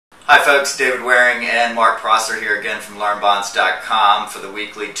Hi folks, David Waring and Mark Prosser here again from LearnBonds.com for the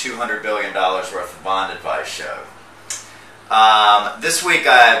weekly $200 billion worth of bond advice show. This week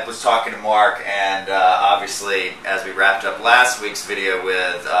I was talking to Mark, and obviously as we wrapped up last week's video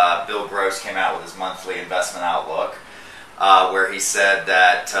with Bill Gross came out with his monthly investment outlook, where he said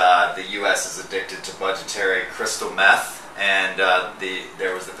that the U.S. is addicted to budgetary crystal meth, and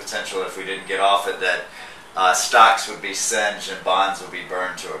there was the potential, if we didn't get off it, that stocks would be singed and bonds would be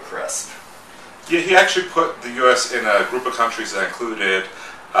burned to a crisp. Yeah, he actually put the U.S. in a group of countries that included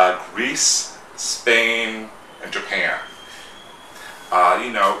Greece, Spain, and Japan.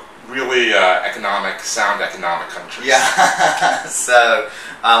 Really sound economic countries. Yeah. So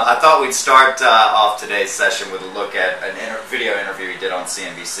I thought we'd start off today's session with a look at a video interview he did on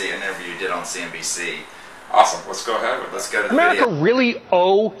CNBC, Awesome. Let's go ahead with it. Let's go to the America video. really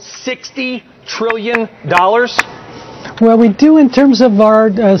owe $60 trillion? Well, we do in terms of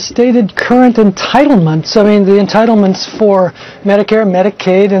our stated current entitlements. I mean, the entitlements for Medicare,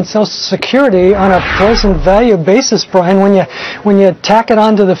 Medicaid, and Social Security on a present value basis, Brian, when you tack it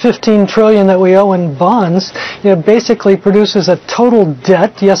onto the $15 trillion that we owe in bonds, it basically produces a total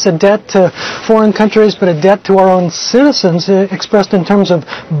debt. Yes, a debt to foreign countries, but a debt to our own citizens, expressed in terms of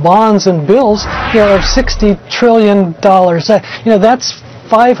bonds and bills, of $60 trillion. That's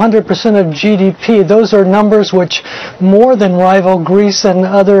 500% of GDP. Those are numbers which more than rival Greece and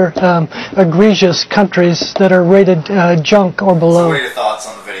other egregious countries that are rated junk or below. So what are your thoughts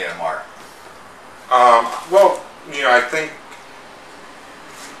on the video, Mark? I think...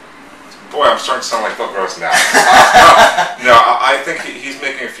 Boy, I'm starting to sound like Bill Gross now. I think he's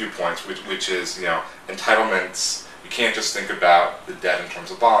making a few points, which is, entitlements. You can't just think about the debt in terms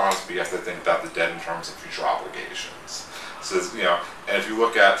of bonds, but you have to think about the debt in terms of future obligations. So, and if you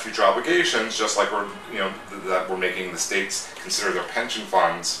look at future obligations, just like that we're making the states consider their pension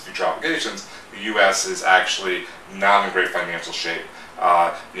funds future obligations, the U.S. is actually not in great financial shape.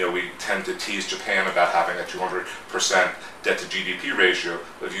 We tend to tease Japan about having a 200% debt to GDP ratio.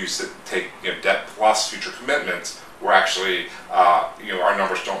 If you take debt plus future commitments, we're actually our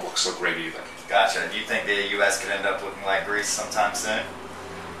numbers don't look so great either. Gotcha. Do you think the U.S. could end up looking like Greece sometime soon?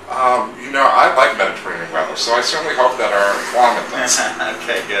 I like Mediterranean weather, so I certainly hope that our climate does.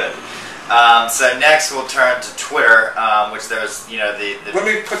 Okay, good. So next we'll turn to Twitter, which there's, Let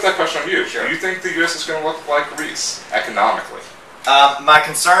me put that question on you. Sure. Do you think the U.S. is going to look like Greece economically? My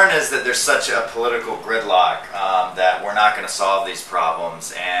concern is that there's such a political gridlock that we're not going to solve these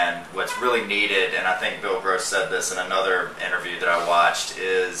problems, and what's really needed, and I think Bill Gross said this in another interview that I watched,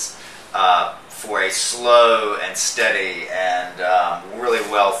 is for a slow and steady and really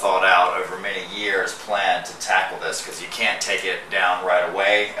well thought out over many years plan to tackle this, because you can't take it down right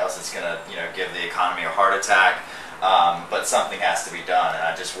away, else it's going to give the economy a heart attack. But something has to be done, and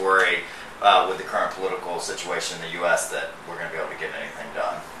I just worry with the current political situation in the U.S. that we're going to be able to get anything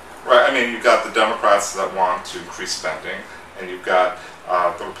done. Right. I mean, you've got the Democrats that want to increase spending, and you've got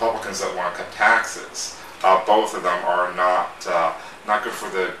the Republicans that want to cut taxes. Both of them are not good for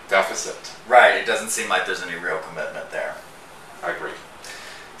the deficit. Right. It doesn't seem like there's any real commitment there. I agree.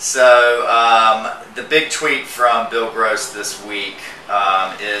 So the big tweet from Bill Gross this week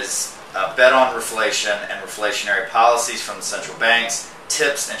is bet on reflation and reflationary policies from the central banks,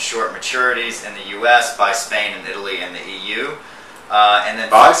 tips and short maturities in the U.S., by Spain and Italy and the EU. And then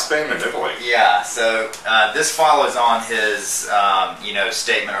by Spain and Italy. Yeah. So this follows on his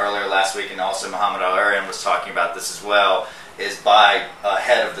statement earlier last week, and also Mohamed El-Erian was talking about this as well, is by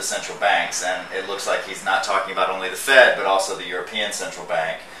head of the central banks, and it looks like he's not talking about only the Fed but also the European Central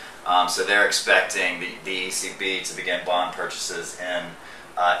Bank. So they're expecting the ECB to begin bond purchases in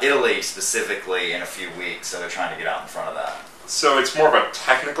Italy specifically in a few weeks. So they're trying to get out in front of that. So it's more of a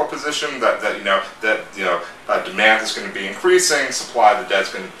technical position that demand is going to be increasing, supply of the debt is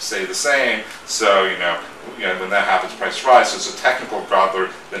going to stay the same. So when that happens, prices rise. So it's a technical rather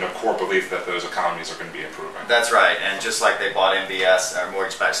than a core belief that those economies are going to be improving. That's right. And just like they bought MBS or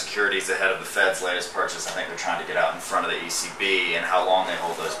mortgage-backed securities ahead of the Fed's latest purchase, I think they're trying to get out in front of the ECB, and how long they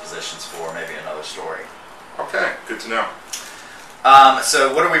hold those positions for, maybe another story. Okay, good to know.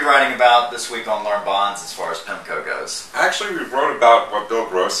 So what are we writing about this week on Learn Bonds as far as PIMCO goes? Actually, we wrote about what Bill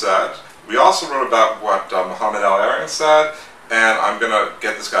Gross said. We also wrote about what Mohamed El-Erian said, and I'm going to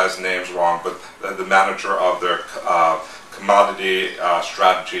get this guy's names wrong, but the manager of their commodity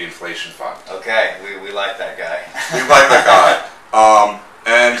strategy inflation fund. Okay, we like that guy. We like that guy.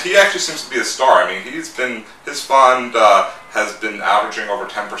 And he actually seems to be a star. I mean, his fund has been averaging over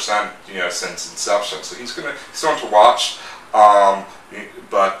 10%, since inception. So he's someone to watch.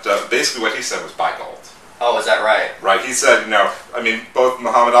 But basically what he said was buy gold. Oh, is that right? Right. He said, both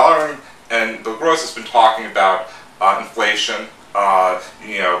Mohamed El-Erian Gross has been talking about inflation. Mohamed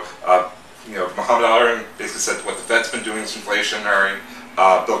El-Erian basically said what the Fed's been doing is inflationary.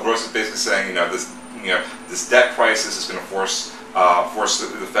 Bill Gross is basically saying, this debt crisis is going to force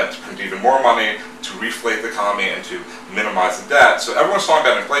the Fed to print even more money to reflate the economy and to minimize the debt. So everyone's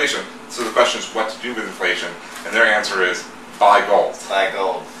talking about inflation. So the question is what to do with inflation, and their answer is buy gold. Buy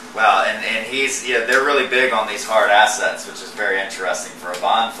gold. Wow, and they're really big on these hard assets, which is very interesting for a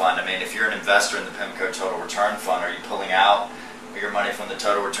bond fund. I mean, if you're an investor in the PIMCO Total Return Fund, are you pulling out your money from the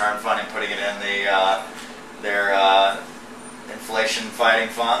Total Return Fund and putting it in their inflation-fighting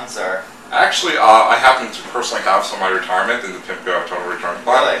funds, or? Actually, I happen to personally have some of my retirement in the PIMCO Total Return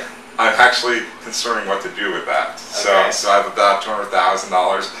Fund. Really? I'm actually considering what to do with that. Okay. So I have about $200,000,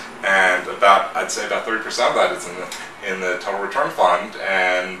 and I'd say about 30% of that is in the Total Return Fund,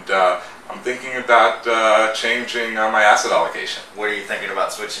 and I'm thinking about changing my asset allocation. What are you thinking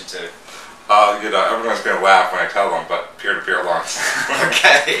about switching to? Everyone's going to laugh when I tell them, but peer-to-peer loans.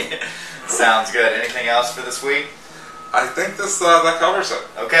 Okay, sounds good. Anything else for this week? I think that covers it.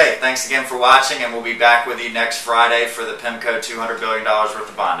 Okay, thanks again for watching, and we'll be back with you next Friday for the PIMCO $200 billion worth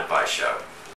of bond advice show.